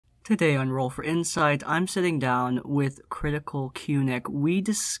Today on Roll for Insight, I'm sitting down with Critical Cunic. We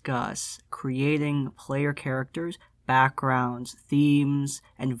discuss creating player characters, backgrounds, themes,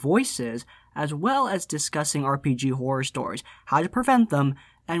 and voices, as well as discussing RPG horror stories, how to prevent them,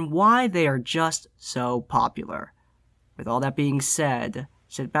 and why they are just so popular. With all that being said,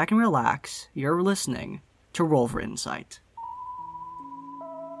 sit back and relax. You're listening to Roll for Insight.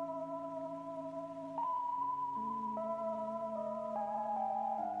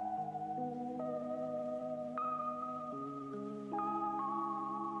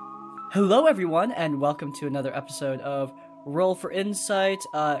 Hello, everyone, and welcome to another episode of Roll for Insight.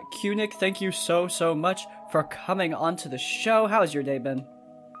 Cunic, thank you so much for coming onto the show. How's your day been?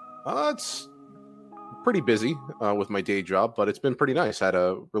 It's pretty busy with my day job, but it's been pretty nice.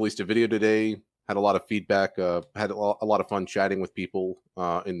 Released a video today, had a lot of feedback, had a lot of fun chatting with people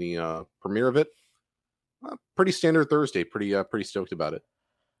in the premiere of it. Pretty standard Thursday. Pretty stoked about it.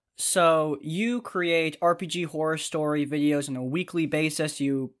 So, you create RPG horror story videos on a weekly basis.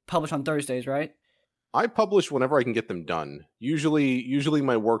 You publish on Thursdays, right? I publish whenever I can get them done. Usually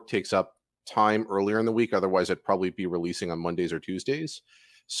my work takes up time earlier in the week. Otherwise, I'd probably be releasing on Mondays or Tuesdays.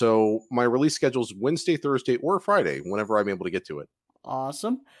 So my release schedule's Wednesday, Thursday, or Friday, whenever I'm able to get to it.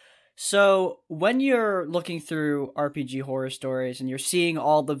 Awesome. So, when you're looking through RPG horror stories and you're seeing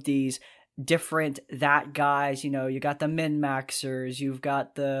all of these different that guys, you got the min-maxers, you've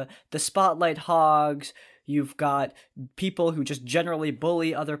got the spotlight hogs, you've got people who just generally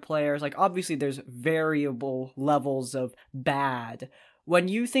bully other players. Like, obviously there's variable levels of bad. When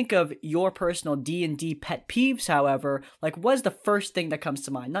you think of your personal D&D pet peeves, however, like, what is the first thing that comes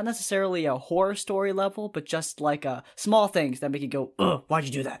to mind? Not necessarily a horror story level, but just like small things that make you go, ugh, why'd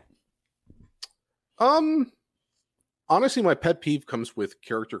you do that? Honestly, my pet peeve comes with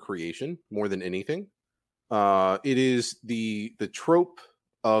character creation more than anything. It is the trope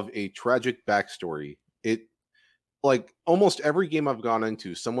of a tragic backstory. It, like, almost every game I've gone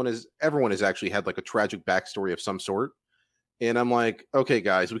into, everyone has actually had like a tragic backstory of some sort. And I'm like, okay,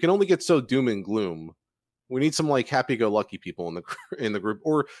 guys, we can only get so doom and gloom. We need some like happy-go-lucky people in the group,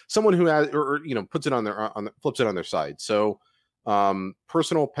 or someone who has, or puts it flips it on their side. So,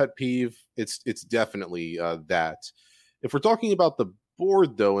 personal pet peeve, it's definitely that. If we're talking about the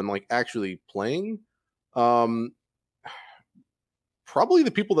board, though, and like actually playing, probably the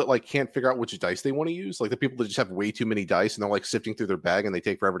people that like can't figure out which dice they want to use, like the people that just have way too many dice and they're like sifting through their bag and they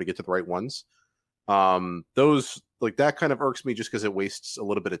take forever to get to the right ones. Those, like, that kind of irks me just because it wastes a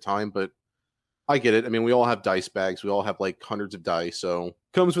little bit of time. But I get it. I mean, we all have dice bags. We all have like hundreds of dice, so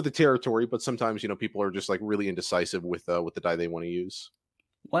comes with the territory. But sometimes people are just like really indecisive with the die they want to use.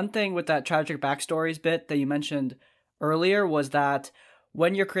 One thing with that tragic backstories bit that you mentioned earlier was that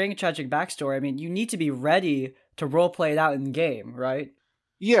when you're creating a tragic backstory, I mean, you need to be ready to role play it out in game, right?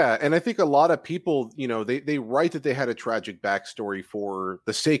 Yeah, and I think a lot of people, they write that they had a tragic backstory for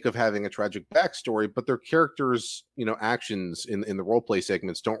the sake of having a tragic backstory, but their characters, actions in the role play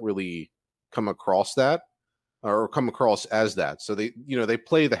segments don't really come across that or come across as that. So they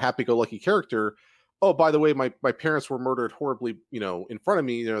play the happy-go-lucky character. Oh, by the way, my parents were murdered horribly, in front of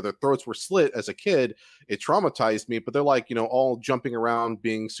me. Their throats were slit as a kid. It traumatized me, but they're like, all jumping around,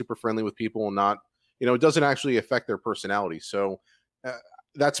 being super friendly with people and not, it doesn't actually affect their personality. So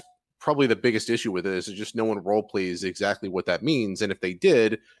that's probably the biggest issue with it, is just no one role plays exactly what that means. And if they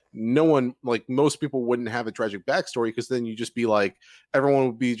did, no one, like, most people wouldn't have a tragic backstory, because then you just be like, everyone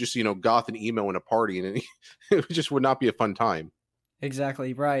would be just, goth and emo in a party, and it just would not be a fun time.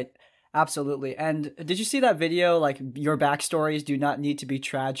 Exactly, right. Absolutely. And did you see that video, like, your backstories do not need to be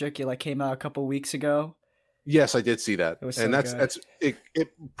tragic? It like came out a couple weeks ago. Yes, I did see that. It was And so that's it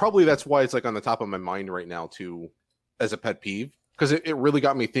probably that's why it's like on the top of my mind right now too, as a pet peeve, because it really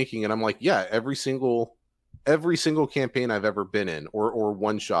got me thinking. And I'm like, yeah, every single campaign I've ever been in, or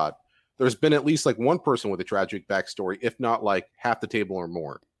one shot, there's been at least like one person with a tragic backstory, if not like half the table or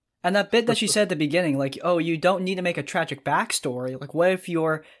more. And that bit that you said at the beginning, like, oh, you don't need to make a tragic backstory. Like, what if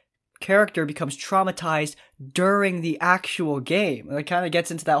your character becomes traumatized during the actual game? It kind of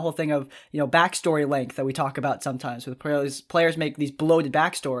gets into that whole thing of, backstory length that we talk about sometimes, with players make these bloated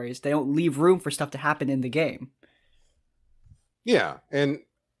backstories. They don't leave room for stuff to happen in the game. Yeah, and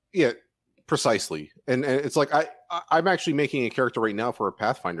yeah, precisely. And it's like I'm actually making a character right now for a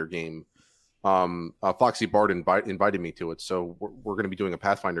Pathfinder game. Foxy Bard invited me to it, so we're going to be doing a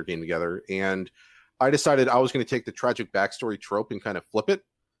Pathfinder game together. And I decided I was going to take the tragic backstory trope and kind of flip it.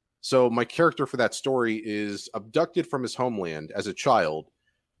 So my character for that story is abducted from his homeland as a child,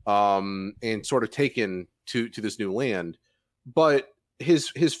 and sort of taken to this new land. But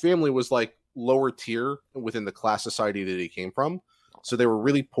his family was like lower tier within the class society that he came from. So they were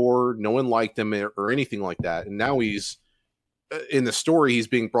really poor. No one liked him or anything like that. And now he's in the story, he's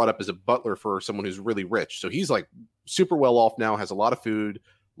being brought up as a butler for someone who's really rich. So he's like super well off now, has a lot of food,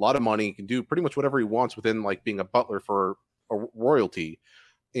 a lot of money, can do pretty much whatever he wants within like being a butler for a royalty,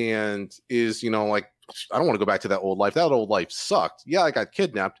 and is, like, I don't want to go back to that old life. That old life sucked. Yeah, I got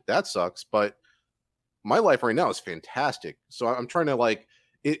kidnapped. That sucks. But my life right now is fantastic. So I'm trying to like,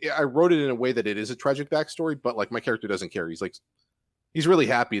 I wrote it in a way that it is a tragic backstory, but like my character doesn't care. He's like, he's really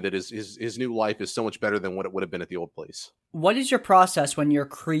happy that his new life is so much better than what it would have been at the old place. What is your process when you're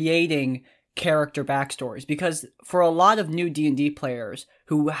creating character backstories? Because for a lot of new D&D players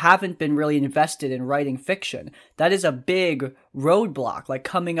who haven't been really invested in writing fiction, that is a big roadblock. Like,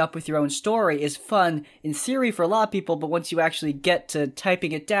 coming up with your own story is fun in theory for a lot of people, but once you actually get to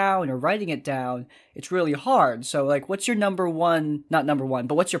typing it down or writing it down, it's really hard. So like, what's your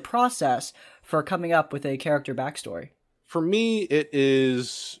but what's your process for coming up with a character backstory? For me, it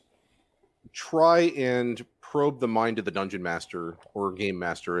is try and probe the mind of the dungeon master or game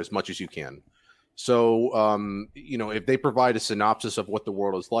master as much as you can. So, if they provide a synopsis of what the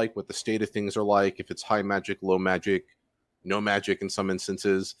world is like, what the state of things are like, if it's high magic, low magic, no magic in some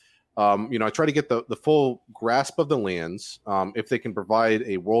instances, I try to get the full grasp of the lands. If they can provide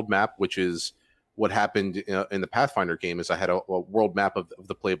a world map, which is what happened in the Pathfinder game, is I had a world map of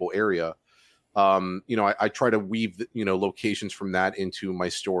the playable area. I try to weave, locations from that into my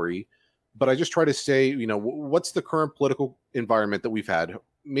story. But I just try to say, what's the current political environment that we've had?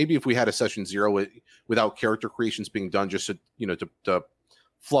 Maybe if we had a session 0 without character creations being done, just to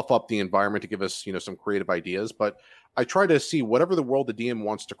fluff up the environment, to give us, some creative ideas. But I try to see whatever the world the DM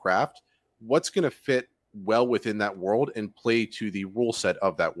wants to craft, what's going to fit well within that world and play to the rule set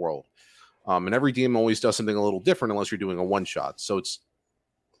of that world. And every DM always does something a little different unless you're doing a one shot. So it's,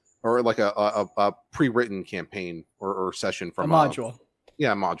 or like a pre-written campaign or session from a module. A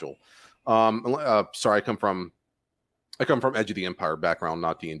module. Sorry, I come from Edge of the Empire background,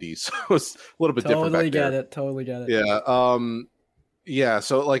 not D&D, so it's a little bit different back there. Totally get it. Yeah.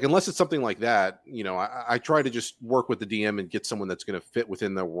 So like, unless it's something like that, I try to just work with the DM and get someone that's going to fit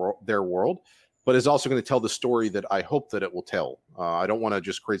within their world, but is also going to tell the story that I hope that it will tell. I don't want to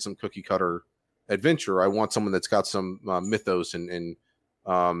just create some cookie cutter adventure. I want someone that's got some mythos and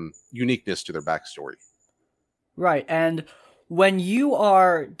uniqueness to their backstory. Right. And when you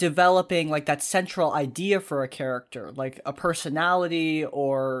are developing like that central idea for a character, like a personality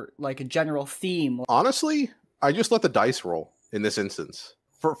or like a general theme, honestly, I just let the dice roll in this instance.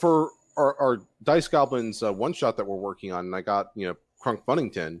 For our Dice Goblins one shot that we're working on, and I got, Crunk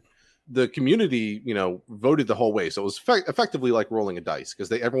Bunnington, the community, voted the whole way. So it was effectively like rolling a dice, because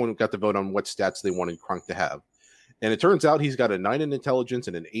everyone got to vote on what stats they wanted Crunk to have. And it turns out he's got a 9 in intelligence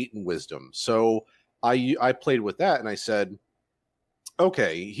and an 8 in wisdom. So I played with that and I said,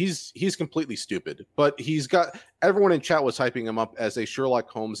 okay, he's completely stupid, but he's got, everyone in chat was hyping him up as a Sherlock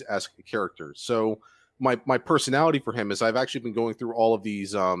Holmes-esque character. So my personality for him is, I've actually been going through all of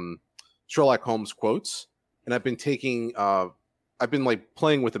these Sherlock Holmes quotes, and I've been taking, I've been like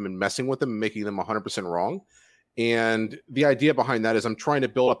playing with them and messing with them and making them 100% wrong. And the idea behind that is I'm trying to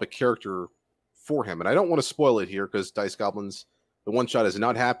build up a character for him. And I don't want to spoil it here because Dice Goblins, the one shot has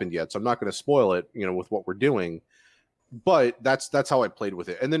not happened yet. So I'm not going to spoil it, with what we're doing. But that's how I played with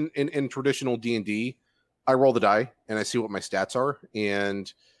it. And then in traditional D&D, I roll the die and I see what my stats are.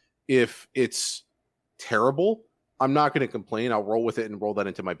 And if it's terrible, I'm not going to complain. I'll roll with it and roll that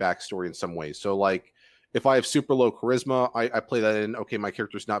into my backstory in some ways. So like, if I have super low charisma, I play that in. Okay, my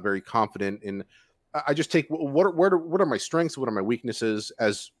character's not very confident, and I just take what are my strengths, what are my weaknesses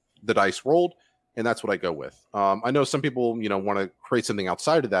as the dice rolled, and that's what I go with. I know some people, want to create something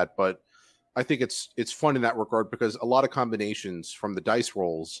outside of that, but I think it's fun in that regard, because a lot of combinations from the dice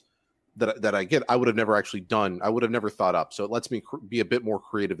rolls that I get, I would have never actually done. I would have never thought up. So it lets me be a bit more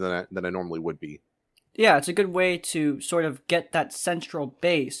creative than I normally would be. Yeah, it's a good way to sort of get that central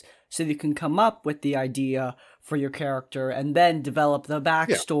base so that you can come up with the idea for your character and then develop the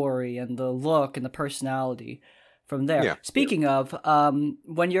backstory and the look and the personality from there. Yeah. Speaking of,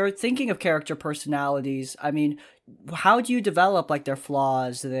 when you're thinking of character personalities, I mean, how do you develop like their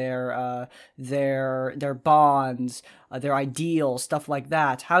flaws, their bonds, their ideals, stuff like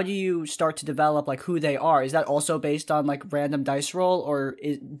that? How do you start to develop like who they are? Is that also based on like random dice roll, or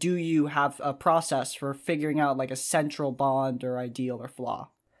do you have a process for figuring out like a central bond or ideal or flaw?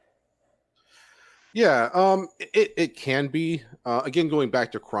 Yeah, it can be. Again, going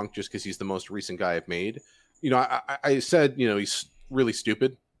back to Crunk, just because he's the most recent guy I've made. I said, he's really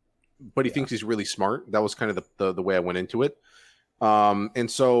stupid, but he thinks he's really smart. That was kind of the way I went into it.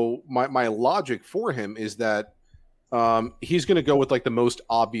 And so my logic for him is that he's going to go with like the most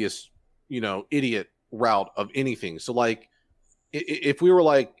obvious, idiot route of anything. So like, if we were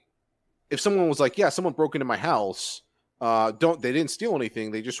like, if someone was like, yeah, someone broke into my house, they didn't steal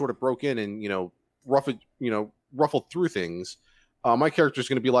anything. They just sort of broke in and, ruffled through things. My character is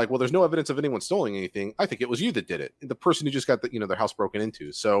going to be like, well, there's no evidence of anyone stealing anything. I think it was you that did it. The person who just got their house broken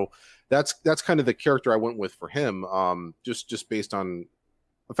into. So that's kind of the character I went with for him. Just based on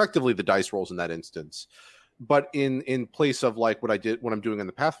effectively the dice rolls in that instance. But in place of like what I'm doing in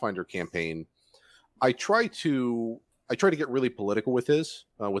the Pathfinder campaign, I try to get really political with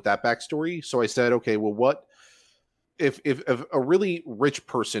that backstory. So I said, okay, well, what if a really rich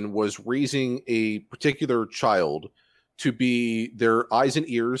person was raising a particular child to be their eyes and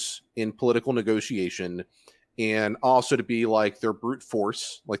ears in political negotiation, and also to be like their brute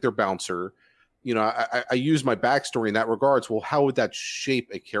force, like their bouncer? I use my backstory in that regards. Well, how would that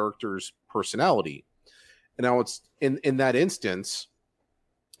shape a character's personality? And now it's in that instance,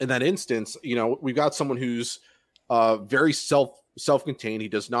 we've got someone who's very self-contained. He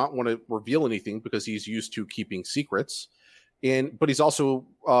does not want to reveal anything because he's used to keeping secrets, but he's also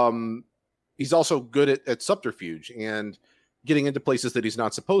good at subterfuge and getting into places that he's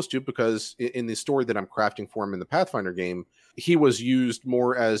not supposed to, because in the story that I'm crafting for him in the Pathfinder game, he was used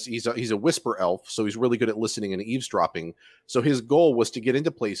more as he's a whisper elf, so he's really good at listening and eavesdropping. So his goal was to get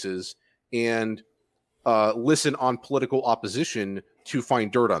into places and listen on political opposition to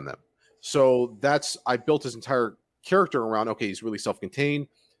find dirt on them. So I built his entire character around, okay, he's really self-contained,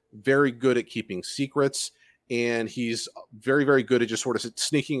 very good at keeping secrets, and he's very, very good at just sort of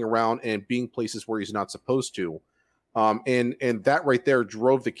sneaking around and being places where he's not supposed to. And that right there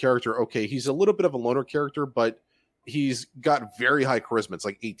drove the character. Okay, he's a little bit of a loner character, but he's got very high charisma. It's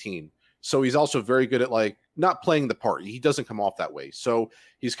like 18. So he's also very good at like not playing the part. He doesn't come off that way. So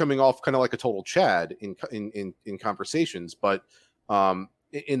he's coming off kind of like a total Chad in conversations, but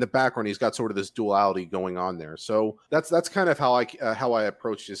in the background, he's got sort of this duality going on there. So that's kind of how I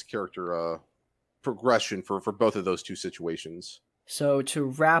approached his character progression for both of those two situations. So to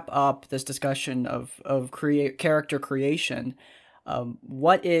wrap up this discussion of character creation,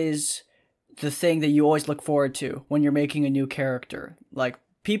 what is the thing that you always look forward to when you're making a new character? Like,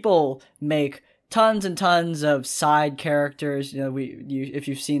 people make tons and tons of side characters. If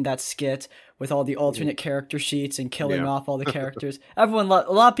you've seen that skit with all the alternate character sheets and killing off all the characters, a lot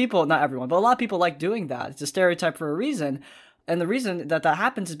of people, not everyone, but a lot of people like doing that. It's a stereotype for a reason. And the reason that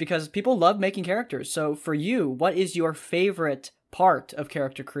happens is because people love making characters. So for you, what is your favorite part of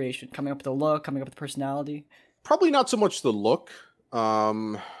character creation? Coming up with a look, coming up with a personality? Probably not so much the look.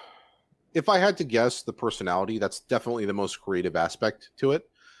 If I had to guess, the personality, that's definitely the most creative aspect to it.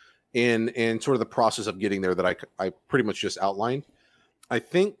 And sort of the process of getting there that I pretty much just outlined. I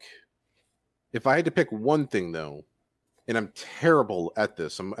think if I had to pick one thing, though, and I'm terrible at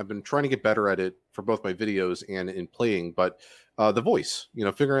this, I've been trying to get better at it for both my videos and in playing, but the voice,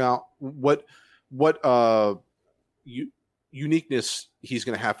 figuring out what uniqueness he's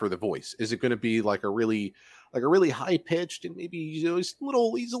going to have for the voice. Is it going to be like a really high pitched and maybe he's a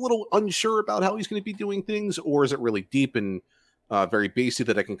little unsure about how he's going to be doing things, or is it really deep and very basic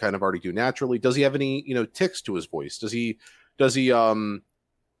that I can kind of already do naturally? Does he have any tics to his voice? Does he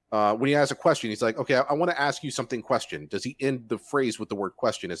when he asks a question, he's like, okay, I want to ask you something question. Does he end the phrase with the word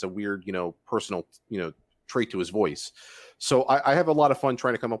question as a weird, personal, trait to his voice? So I have a lot of fun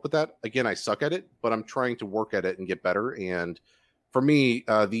trying to come up with that. Again, I suck at it, but I'm trying to work at it and get better. And for me,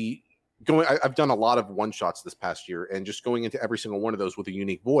 I've done a lot of one-shots this past year, and just going into every single one of those with a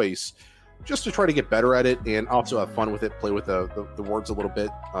unique voice, just to try to get better at it and also have fun with it, play with the words a little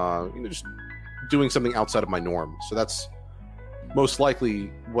bit, just doing something outside of my norm. So that's most likely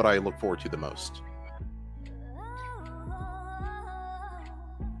what I look forward to the most.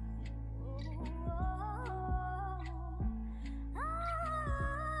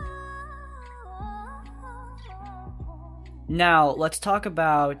 Now, let's talk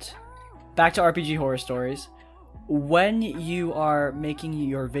about back to RPG horror stories. When you are making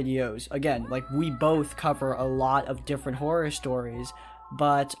your videos, again, like, we both cover a lot of different horror stories,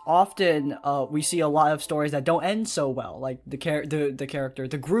 but often we see a lot of stories that don't end so well. Like the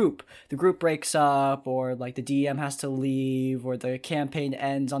group breaks up, or like the DM has to leave, or the campaign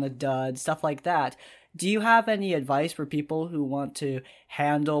ends on a dud, stuff like that. Do you have any advice for people who want to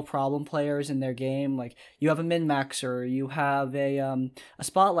handle problem players in their game? Like, you have a min-maxer, you have a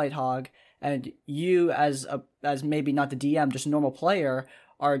spotlight hog, and you as maybe not the DM, just a normal player,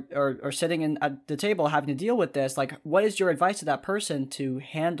 are sitting at the table having to deal with this. Like, what is your advice to that person to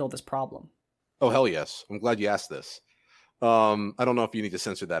handle this problem? Oh, hell yes. I'm glad you asked this. I don't know if you need to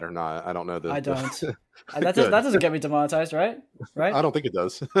censor that or not. I don't know I don't. That good. doesn't get me demonetized, right? Right? I don't think it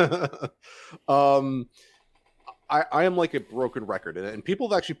does. um, I am like a broken record, and people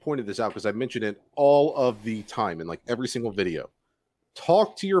have actually pointed this out because I mention it all of the time in like every single video.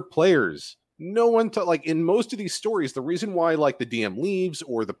 Talk to your players. No one like in most of these stories, the reason why like the DM leaves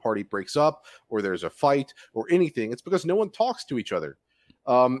or the party breaks up or there's a fight or anything, it's because no one talks to each other.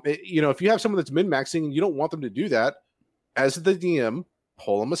 You know, if you have someone that's min-maxing and you don't want them to do that, as the DM,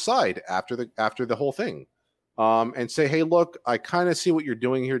 pull them aside after the whole thing. And say, hey, look, I kind of see what you're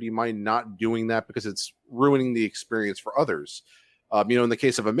doing here. Do you mind not doing that because it's ruining the experience for others? You know, in the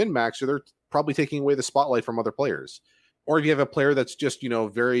case of a min-maxer, they're probably taking away the spotlight from other players. Or if you have a player that's just, you know,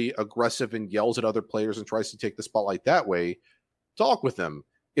 very aggressive and yells at other players and tries to take the spotlight that way, talk with them.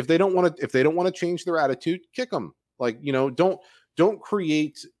 If they don't want to change their attitude, kick them. Like, you know, don't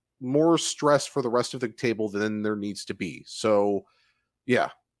create more stress for the rest of the table than there needs to be. So, yeah.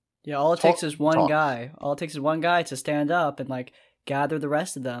 Yeah, all it takes is one guy. All it takes is one guy to stand up and like gather the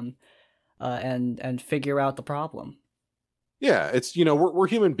rest of them, and figure out the problem. Yeah, it's, you know, we're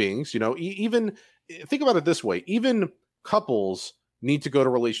human beings. You know, even think about it this way: even couples need to go to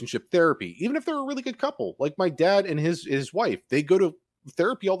relationship therapy, even if they're a really good couple. Like my dad and his wife, they go to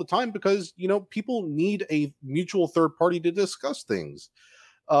therapy all the time because, you know, people need a mutual third party to discuss things.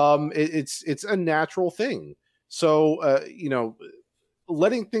 It's a natural thing. So, you know,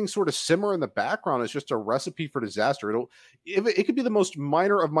 letting things sort of simmer in the background is just a recipe for disaster. It could be the most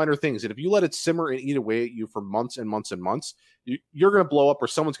minor of minor things, and if you let it simmer and eat away at you for months and months and months, you're going to blow up, or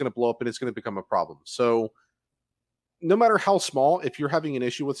someone's going to blow up, and it's going to become a problem. So, no matter how small, if you're having an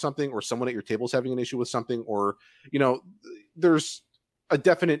issue with something, or someone at your table is having an issue with something, or, you know, there's a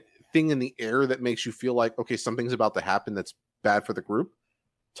definite thing in the air that makes you feel like, okay, something's about to happen that's bad for the group,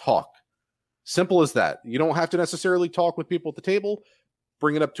 talk. Simple as that. You don't have to necessarily talk with people at the table.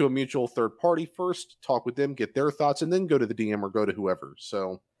 Bring it up to a mutual third party first, talk with them, get their thoughts, and then go to the DM or go to whoever.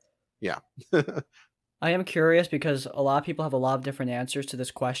 So, yeah. I am curious because a lot of people have a lot of different answers to this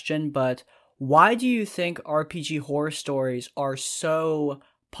question, but why do you think RPG horror stories are so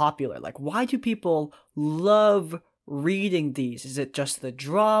popular? Like, why do people love reading these? Is it just the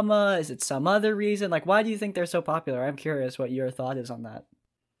drama? Is it some other reason? Like, why do you think they're so popular? I'm curious what your thought is on that.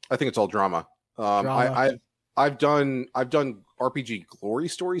 I think it's all drama. Drama. I've done RPG glory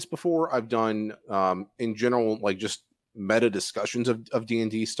stories before. I've done in general, like, just meta discussions of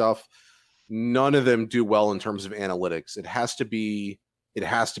D&D stuff. None of them do well in terms of analytics. It has to be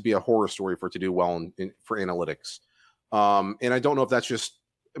a horror story for it to do well for analytics. And I don't know if that's just,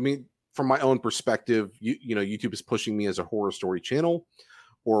 I mean, from my own perspective, you know, YouTube is pushing me as a horror story channel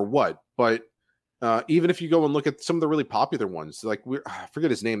or what, but even if you go and look at some of the really popular ones, like I forget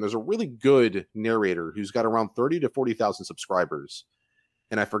his name. There's a really good narrator who's got around 30 to 40,000 subscribers,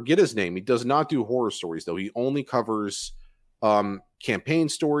 and I forget his name. He does not do horror stories though. He only covers campaign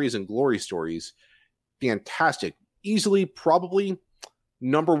stories and glory stories. Fantastic, easily probably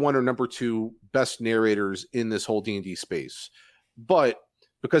number one or number two best narrators in this whole D&D space. But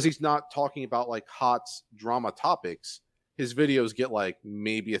because he's not talking about like hot drama topics, his videos get like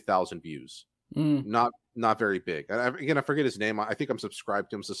maybe 1,000 views. Not very big. Again, I forget his name. I think I'm subscribed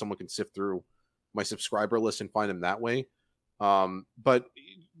to him, so someone can sift through my subscriber list and find him that way. But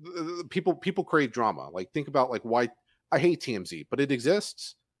people crave drama. Like, think about like why I hate TMZ, but it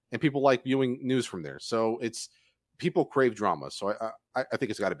exists, and people like viewing news from there. So it's people crave drama. So I think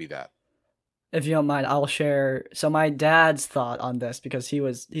it's got to be that. If you don't mind, I'll share. So my dad's thought on this, because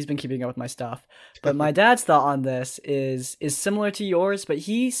he's been keeping up with my stuff. But my dad's thought on this is similar to yours, but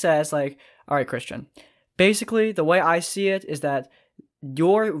he says like, all right, Christian, basically the way I see it is that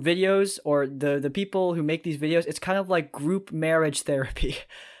your videos, or the people who make these videos, it's kind of like group marriage therapy.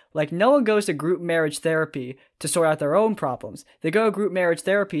 Like, no one goes to group marriage therapy to sort out their own problems. They go to group marriage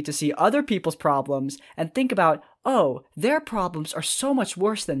therapy to see other people's problems and think about, oh, their problems are so much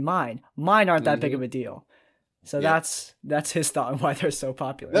worse than mine. Mine aren't that big of a deal. So that's his thought on why they're so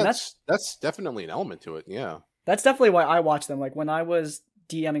popular. That's definitely an element to it. Yeah. That's definitely why I watch them. Like, when I was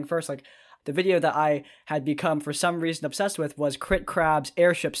DMing first, like, the video that I had become for some reason obsessed with was Crit Crab's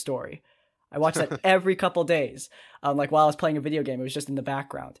airship story. I watched that every couple days, like while I was playing a video game. It was just in the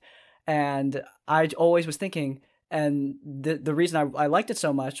background. And I always was thinking, and the reason I liked it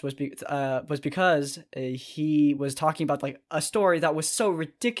so much was because he was talking about like a story that was so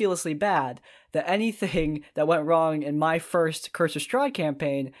ridiculously bad that anything that went wrong in my first Curse of Strahd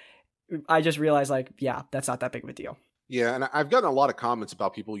campaign, I just realized like, yeah, that's not that big of a deal. Yeah, and I've gotten a lot of comments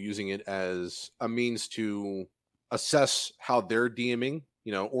about people using it as a means to assess how they're DMing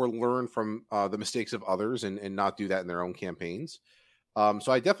or learn from the mistakes of others and not do that in their own campaigns.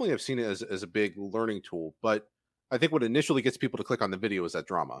 So I definitely have seen it as a big learning tool, but I think what initially gets people to click on the video is that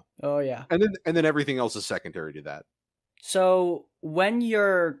drama. Oh yeah. And then everything else is secondary to that. So when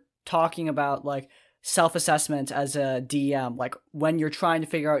you're talking about like self-assessment as a DM, like when you're trying to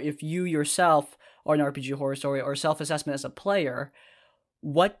figure out if you yourself are an RPG horror story, or self-assessment as a player,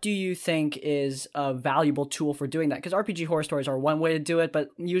 what do you think is a valuable tool for doing that? Because RPG horror stories are one way to do it, but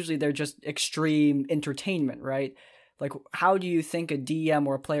usually they're just extreme entertainment, right? Like, how do you think a DM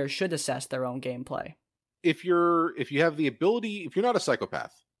or a player should assess their own gameplay? If you have the ability, if you're not a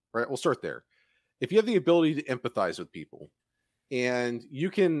psychopath, right? We'll start there. If you have the ability to empathize with people, and you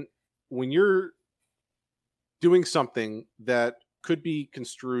can, when you're doing something that could be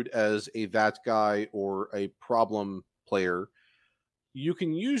construed as a that guy or a problem player, you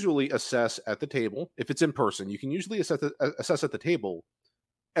can usually assess at the table. If it's in person, you can usually assess at the table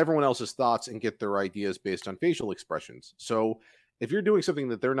everyone else's thoughts and get their ideas based on facial expressions. So if you're doing something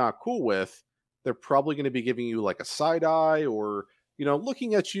that they're not cool with, they're probably going to be giving you like a side eye, or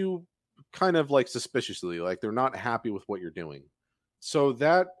looking at you kind of like suspiciously, like they're not happy with what you're doing. So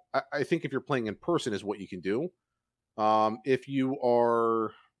that, I think, if you're playing in person, is what you can do. If you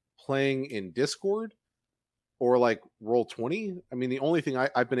are playing in Discord or like Roll20, I mean, the only thing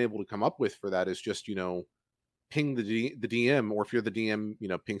I've been able to come up with for that is just ping the DM, or if you're the DM,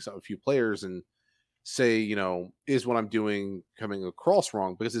 ping a few players and say, is what I'm doing coming across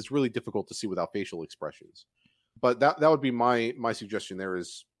wrong? Because it's really difficult to see without facial expressions. But that would be my suggestion there,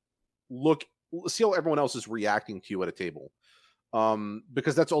 is see how everyone else is reacting to you at a table.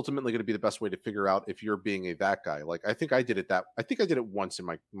 Because that's ultimately going to be the best way to figure out if you're being a that guy. Like, I think I did it once in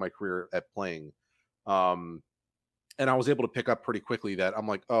my career at playing. And I was able to pick up pretty quickly that I'm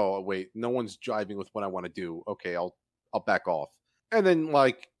like, oh wait, no one's jiving with what I want to do. Okay, I'll back off. And then,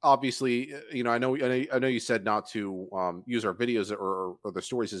 like, obviously, I know you said not to use our videos or the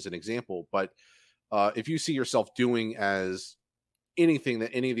stories as an example, but if you see yourself doing as anything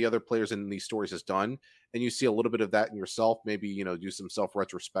that any of the other players in these stories has done, and you see a little bit of that in yourself, maybe do some self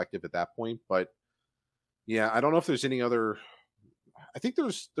retrospective at that point. But yeah, I don't know if there's any other. I think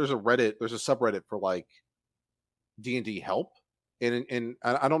there's a subreddit for like D&D help, and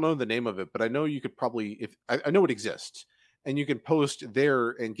I don't know the name of it, but I know you could probably, if I know it exists, and you can post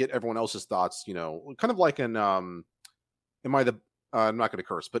there and get everyone else's thoughts. Kind of like an am I the I'm not going to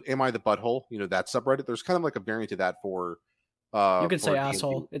curse, but am I the butthole? That subreddit. There's kind of like a variant of that for. You can say D&D.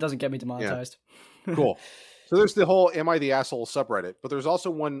 asshole. It doesn't get me demonetized. Yeah. Cool. So there's the whole "Am I the asshole" subreddit, but there's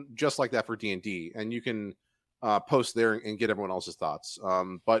also one just like that for D&D, and you can post there and get everyone else's thoughts.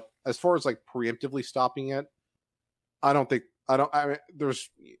 But as far as like preemptively stopping it, I think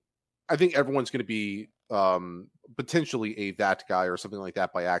everyone's going to be potentially a that guy or something like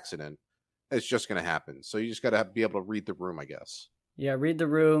that by accident. It's just going to happen. So you just got to be able to read the room, I guess. Yeah, read the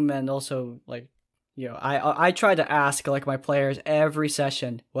room, and also like, I try to ask like my players every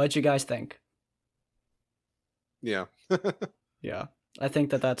session, what did you guys think? Yeah. Yeah, I think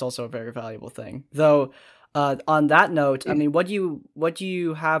that's also a very valuable thing. Though, on that note, I mean, what do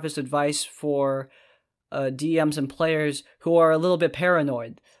you have as advice for DMs and players who are a little bit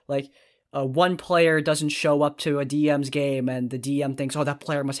paranoid? Like, one player doesn't show up to a DM's game, and the DM thinks, "Oh, that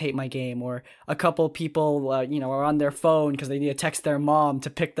player must hate my game." Or a couple people, are on their phone because they need to text their mom to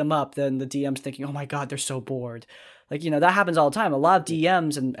pick them up. Then the DM's thinking, "Oh my God, they're so bored." Like, that happens all the time. A lot of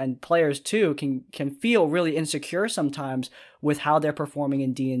DMs and players too can feel really insecure sometimes with how they're performing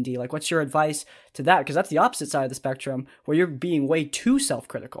in D&D. Like, what's your advice to that? Because that's the opposite side of the spectrum, where you're being way too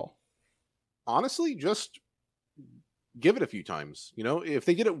self-critical. Honestly, just give it a few times. If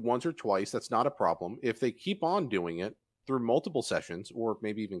they get it once or twice, that's not a problem. If they keep on doing it through multiple sessions or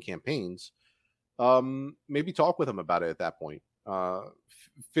maybe even campaigns, maybe talk with them about it at that point.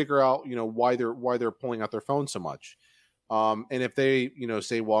 Figure out, why they're pulling out their phone so much. And if they,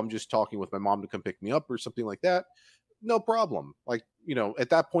 say, well, I'm just talking with my mom to come pick me up or something like that, no problem. Like, at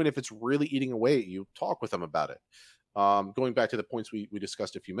that point, if it's really eating away at you, talk with them about it. Going back to the points we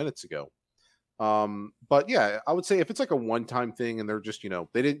discussed a few minutes ago. But yeah, I would say if it's like a one-time thing and they're just,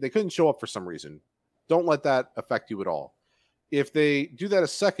 they couldn't show up for some reason, don't let that affect you at all. If they do that a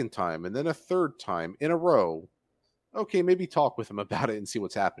second time and then a third time in a row, okay, maybe talk with them about it and see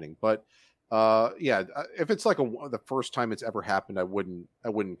what's happening. But yeah, if it's like the first time it's ever happened, I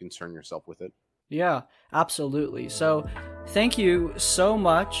wouldn't concern yourself with it. Yeah, absolutely. So thank you so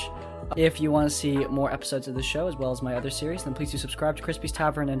much. If you want to see more episodes of the show as well as my other series, then please do subscribe to Crispy's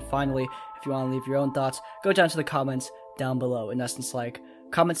Tavern. And finally, if you want to leave your own thoughts, go down to the comments down below. In essence, like,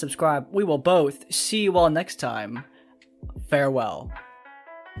 comment, subscribe. We will both see you all next time. Farewell.